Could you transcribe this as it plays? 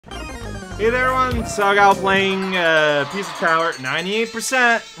Hey there everyone, Sogao playing Pizza Tower,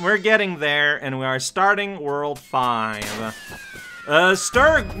 98%, we're getting there, and we are starting World 5.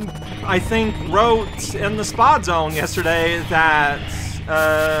 Sturg, I think, wrote in the Spot Zone yesterday that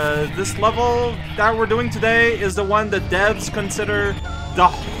this level that we're doing today is the one the devs consider the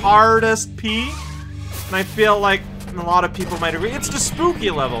hardest P, and I feel like a lot of people might agree. It's the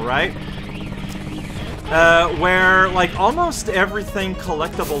spooky level, right? Where, like, almost everything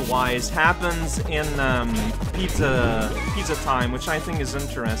collectible-wise happens in, pizza time, which I think is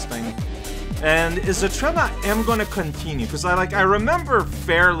interesting. And is a trend I am gonna continue, because I remember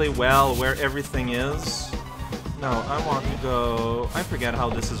fairly well where everything is. No, I want to go... I forget how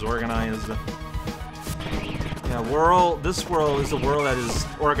this is organized. Yeah, this world is a world that is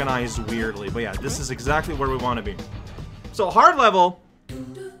organized weirdly, but yeah, this is exactly where we want to be. So, hard level...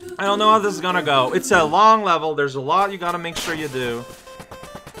 I don't know how this is gonna go. It's a long level. There's a lot you gotta make sure you do.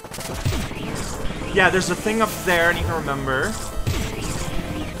 Yeah, there's a thing up there, and you can remember.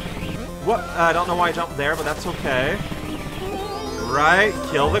 What? I don't know why I jumped there, but that's okay. Right,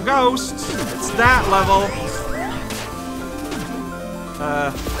 kill the ghost. It's that level.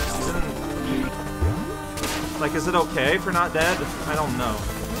 Like, is it okay if you're not dead? I don't know.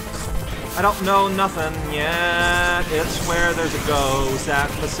 I don't know nothing yet. It's where there's a ghost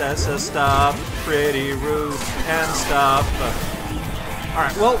that possesses stuff, pretty roof and stuff.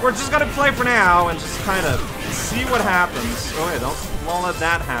 Alright, well, we're just gonna play for now and just kind of see what happens. Oh, wait, won't let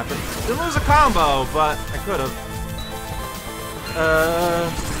that happen. Didn't lose a combo, but I could have.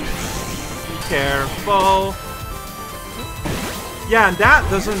 Be careful. Yeah, and that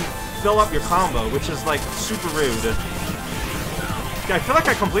doesn't fill up your combo, which is, like, super rude. I feel like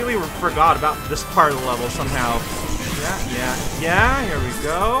I completely forgot about this part of the level somehow. Yeah, here we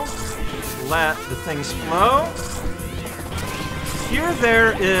go. Let the things flow. Here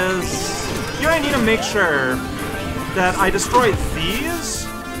I need to make sure that I destroy these,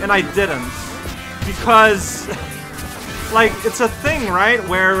 and I didn't. Because, like, it's a thing, right,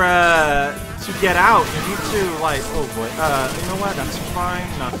 where, to get out, you need to, like, oh boy, you know what, that's fine,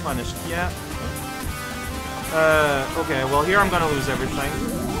 not punished yet. Okay, well here I'm gonna lose everything.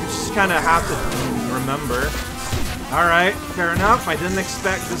 You just kinda have to remember. Alright, fair enough. I didn't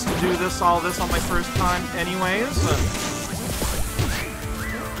expect this to do all this on my first time anyways.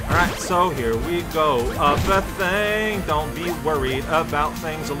 Alright, so here we go. Up a thing. Don't be worried about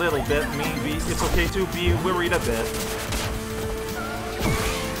things a little bit. Maybe it's okay to be worried a bit.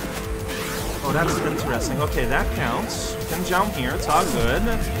 Oh, that's interesting. Okay, that counts. You can jump here. It's all good.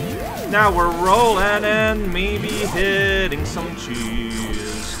 Now we're rolling and maybe hitting some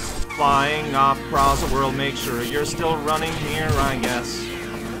cheese. Flying off across the world. Make sure you're still running here, I guess.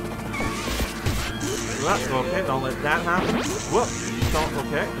 Okay, don't let that happen. Whoop. Don't.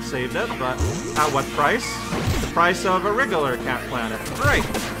 Okay, I saved it, but at what price? The price of a regular cat planet. Great.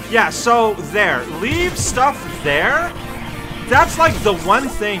 Yeah, so there. Leave stuff there. That's like the one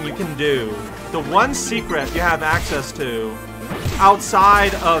thing you can do. The one secret you have access to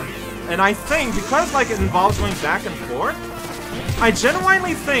outside of... And I think, because like it involves going back and forth, I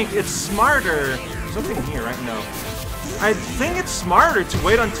genuinely think it's smarter... There's something here, right? No. I think it's smarter to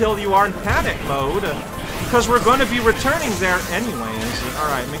wait until you are in panic mode, because we're going to be returning there anyways.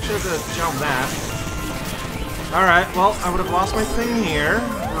 Alright, make sure to jump that. Alright, well, I would have lost my thing here.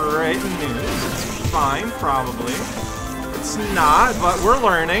 Great news. It's fine, probably. It's not, but we're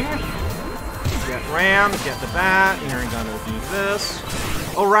learning. Get rammed, get the bat, and you're gonna do this.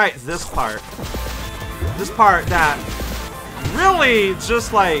 Oh right, this part. This part that really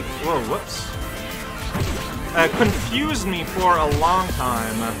just like, whoa, whoops. Confused me for a long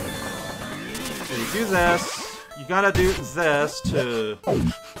time. So you do this, you gotta do this to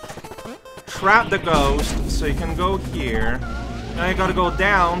trap the ghost, so you can go here. Now you gotta go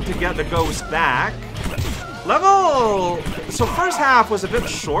down to get the ghost back. Level... So first half was a bit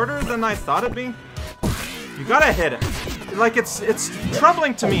shorter than I thought it'd be. You gotta hit it. Like, it's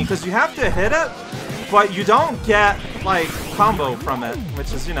troubling to me, because you have to hit it, but you don't get, like, combo from it,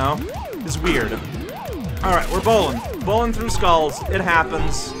 which is, you know, is weird. Alright, we're bowling. Bowling through skulls. It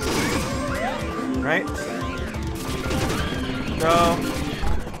happens. Right? Go.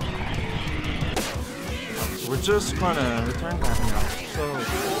 So we're just gonna return back now. So,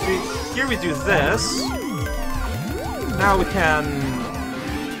 here we do this. Now we can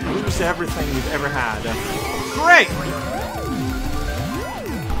lose everything we've ever had. Great!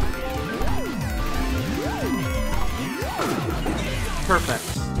 Perfect.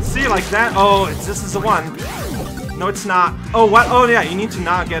 See, like that? Oh, this is the one. No, it's not. Oh, what? Oh, yeah, you need to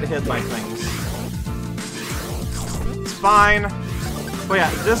not get hit by things. It's fine. But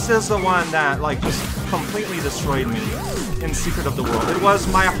yeah, this is the one that, like, just completely destroyed me in Secret of the World. It was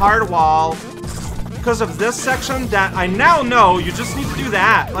my hard wall because of this section that I now know you just need to do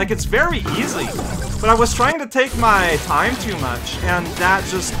that. Like, it's very easy. But I was trying to take my time too much, and that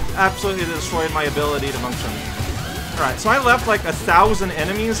just absolutely destroyed my ability to function. Alright, so I left like 1,000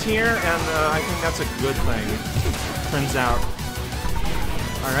 enemies here, and I think that's a good thing. Turns out.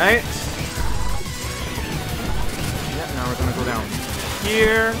 Alright. Yeah, now we're gonna go down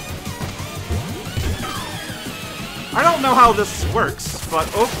here. I don't know how this works, but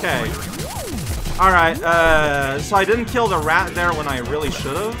okay. Alright, so I didn't kill the rat there when I really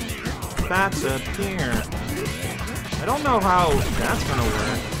should have. That's up here. I don't know how that's gonna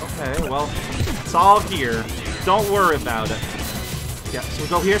work. Okay, well, it's all here. Don't worry about it. Yeah, so we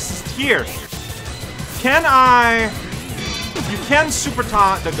go here. Here! Can I... You can super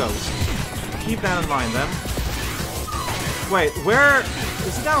taunt the ghost. Keep that in mind, then. Wait, where...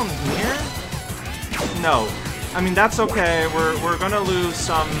 Is it down here? No. I mean, that's okay. We're gonna lose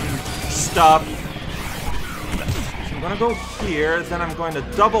some stuff. I'm gonna go here, then I'm going to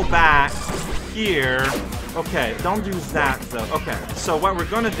double back here. Okay, don't do that though. Okay, so what we're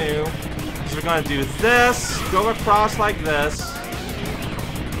gonna do is we're gonna do this, go across like this,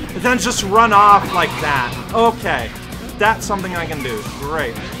 and then just run off like that. Okay, that's something I can do.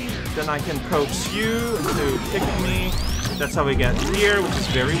 Great. Then I can coax you into kicking me. That's how we get here, which is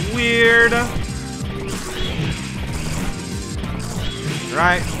very weird.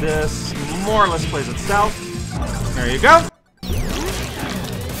 Right, this more or less plays itself. There you go.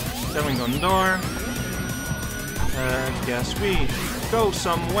 Then we go in the door. Guess we go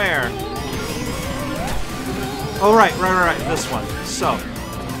somewhere. Oh, right, this one. So.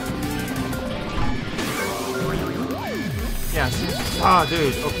 Yes. Ah,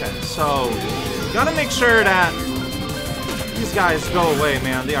 dude, okay. So, gotta make sure that these guys go away,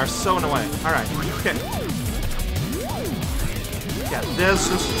 man. They are so annoying. Alright, okay. Yeah, this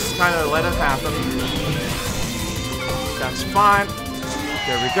just kind of let it happen. That's fine.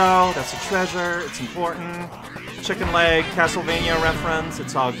 There we go. That's a treasure. It's important. Chicken leg, Castlevania reference.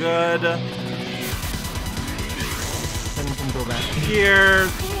 It's all good. Then we can go back here.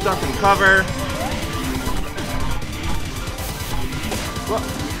 Duck and cover. Whoa.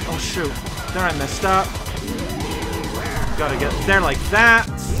 Oh, shoot. There I messed up. Gotta get there like that.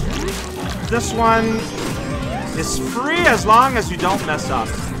 This one is free as long as you don't mess up.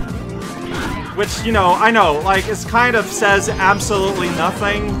 Which, you know, I know, like, it kind of says absolutely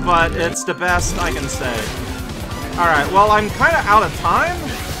nothing, but it's the best I can say. Alright, well, I'm kind of out of time.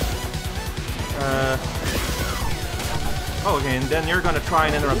 Oh, okay, and then you're gonna try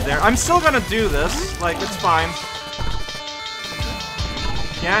and interrupt there. I'm still gonna do this, like, it's fine.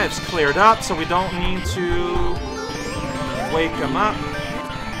 Yeah, it's cleared up, so we don't need to wake him up.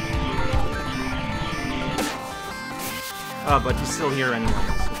 But he's still here anyway,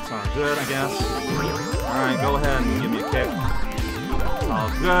 so it's all good, I guess. Alright, go ahead and give me a kick. It's all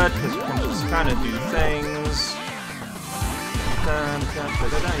good, because you can just kind of do things. Dun, dun, dun,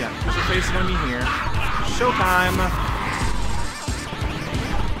 dun, dun. Yeah, because your face is going to be here. Showtime!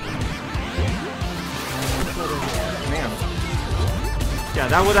 Man. Yeah,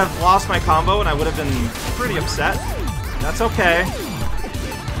 that would have lost my combo, and I would have been pretty upset. That's okay.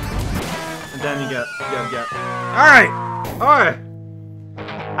 And then you get. Alright! Alright.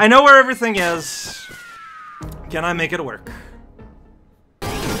 I know where everything is. Can I make it work?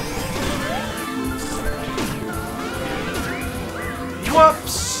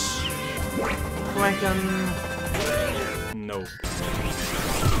 Whoops! Clankin'. No.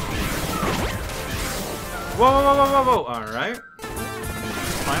 Whoa. Alright.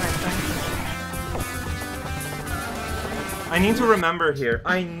 Fine, I think. I need to remember here.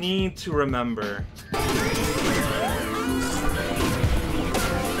 I need to remember.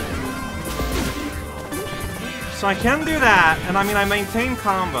 So I can do that, and I mean, I maintain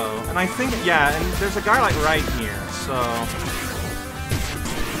combo, and I think, yeah, and there's a guy, like, right here, so...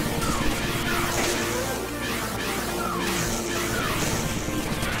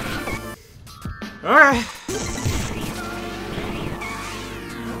 Alright.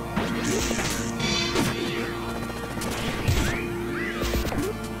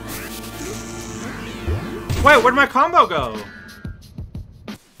 Wait, where'd my combo go?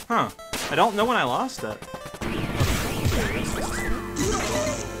 Huh. I don't know when I lost it.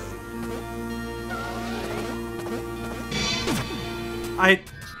 I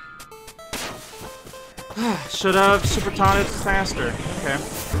should have super taunted faster. Okay.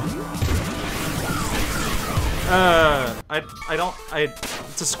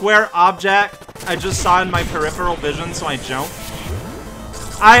 It's a square object. I just saw in my peripheral vision, so I jumped.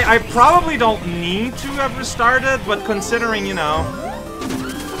 I probably don't need to have restarted, but considering, you know,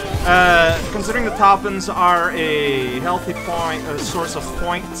 considering the Toppins are a healthy point, a source of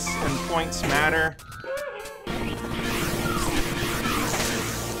points, and points matter.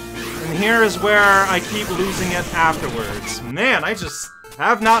 And here is where I keep losing it afterwards. Man, I just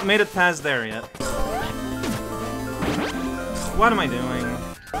have not made it past there yet. What am I doing?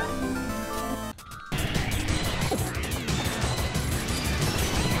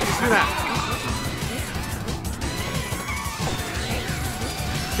 Just do that.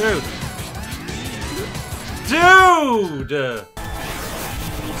 Dude!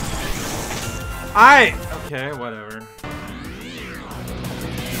 Okay, whatever.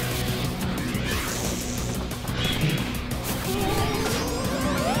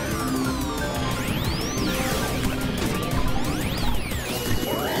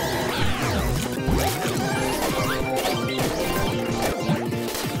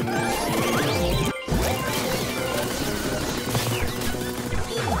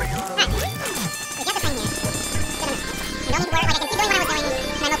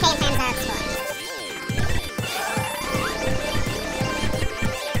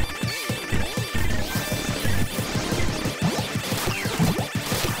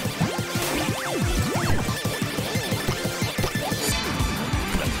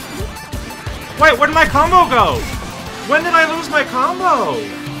 Wait, where did my combo go? When did I lose my combo?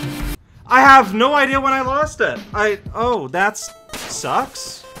 I have no idea when I lost it. Oh, that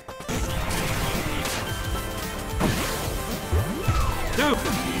sucks. Dude.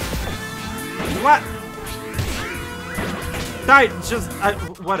 What?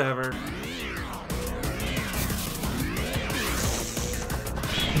 Whatever.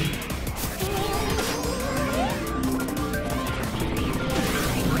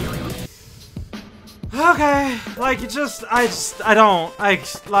 Okay, like,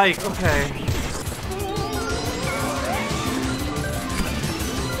 okay.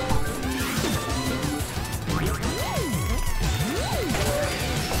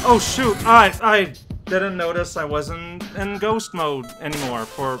 Oh shoot, I didn't notice I wasn't in ghost mode anymore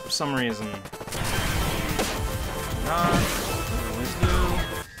for some reason. Always do.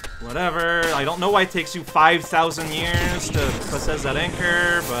 Whatever, I don't know why it takes you 5,000 years to possess that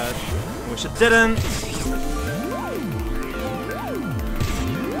anchor, but I wish it didn't.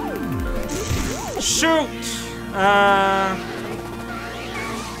 Shoot!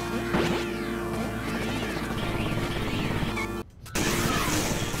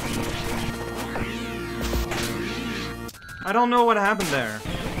 I don't know what happened there.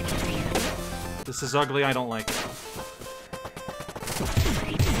 This is ugly, I don't like it.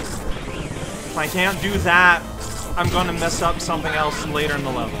 If I can't do that, I'm gonna mess up something else later in the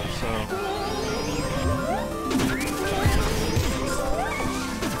level, so...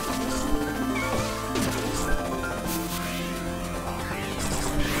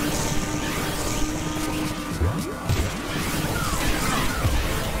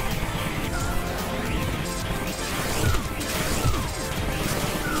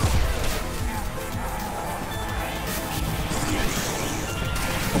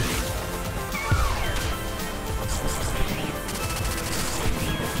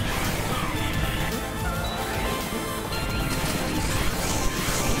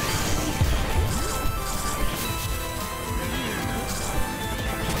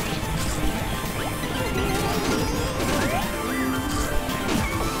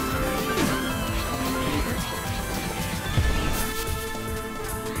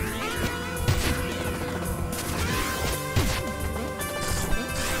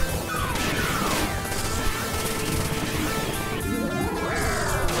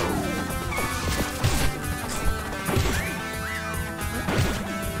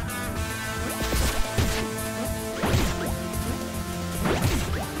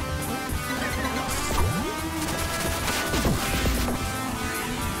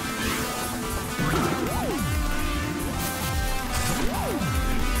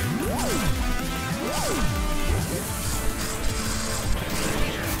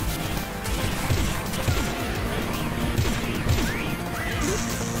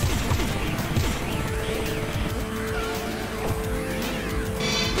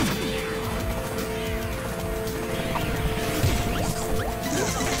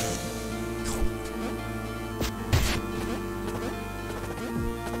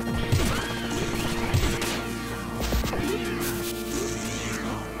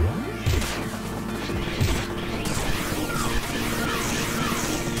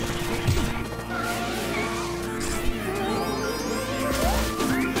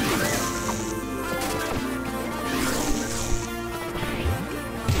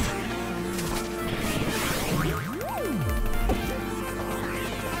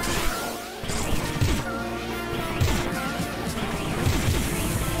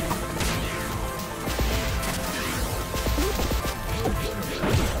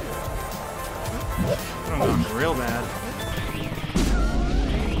 Real bad.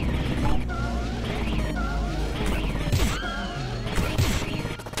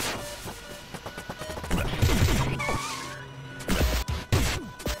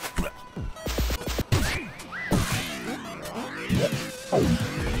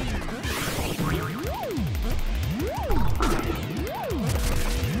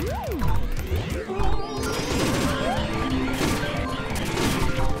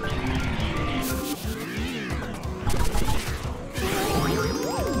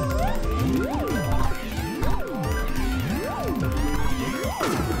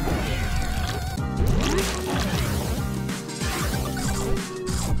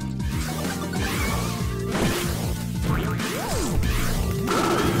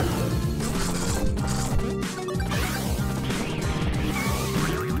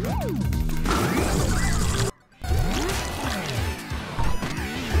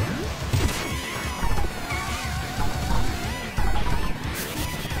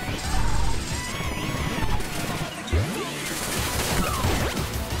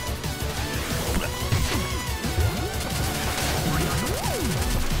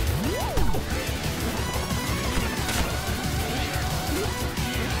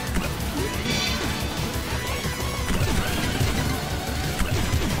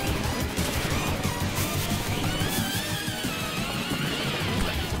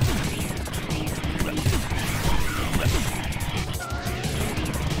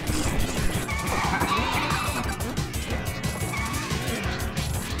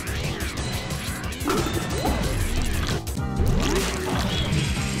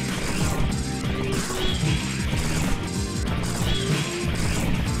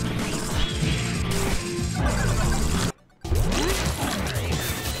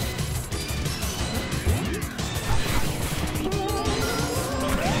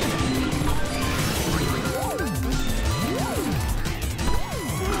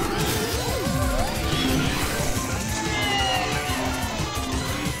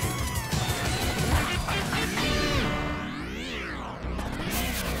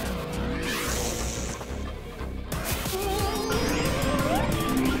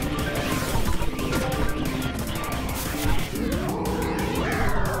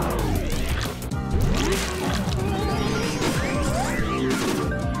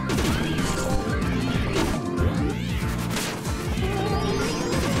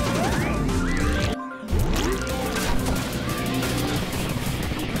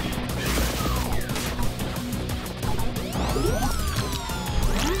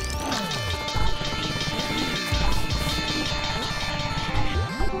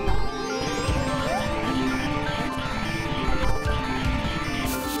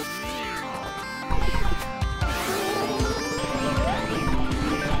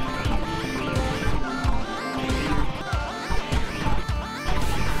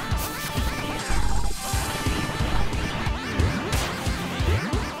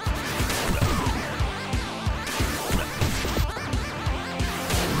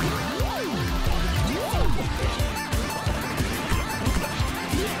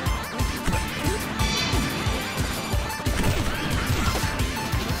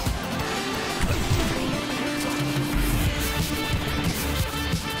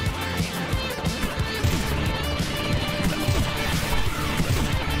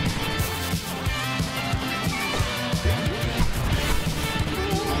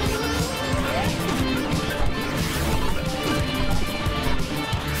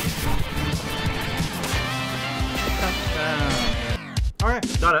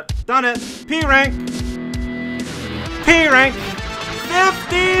 Done it. Done it. P rank. P rank.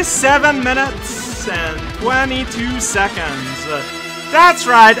 57 minutes and 22 seconds. That's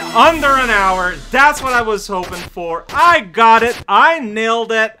right. Under an hour. That's what I was hoping for. I got it. I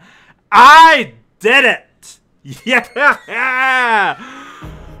nailed it. I did it. Yeah.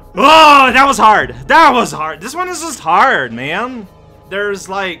 Oh, that was hard. That was hard. This one is just hard, man. There's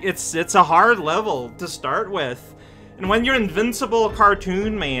like, it's a hard level to start with. And when you're Invincible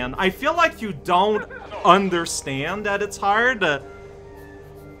Cartoon Man, I feel like you don't understand that it's hard.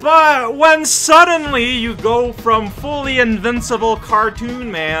 But when suddenly you go from fully Invincible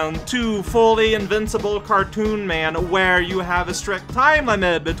Cartoon Man to fully Invincible Cartoon Man, where you have a strict time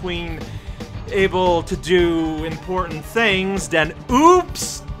limit between able to do important things, then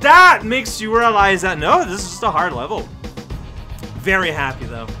oops, that makes you realize that no, this is just a hard level. Very happy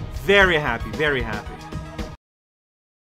though. Very happy, very happy.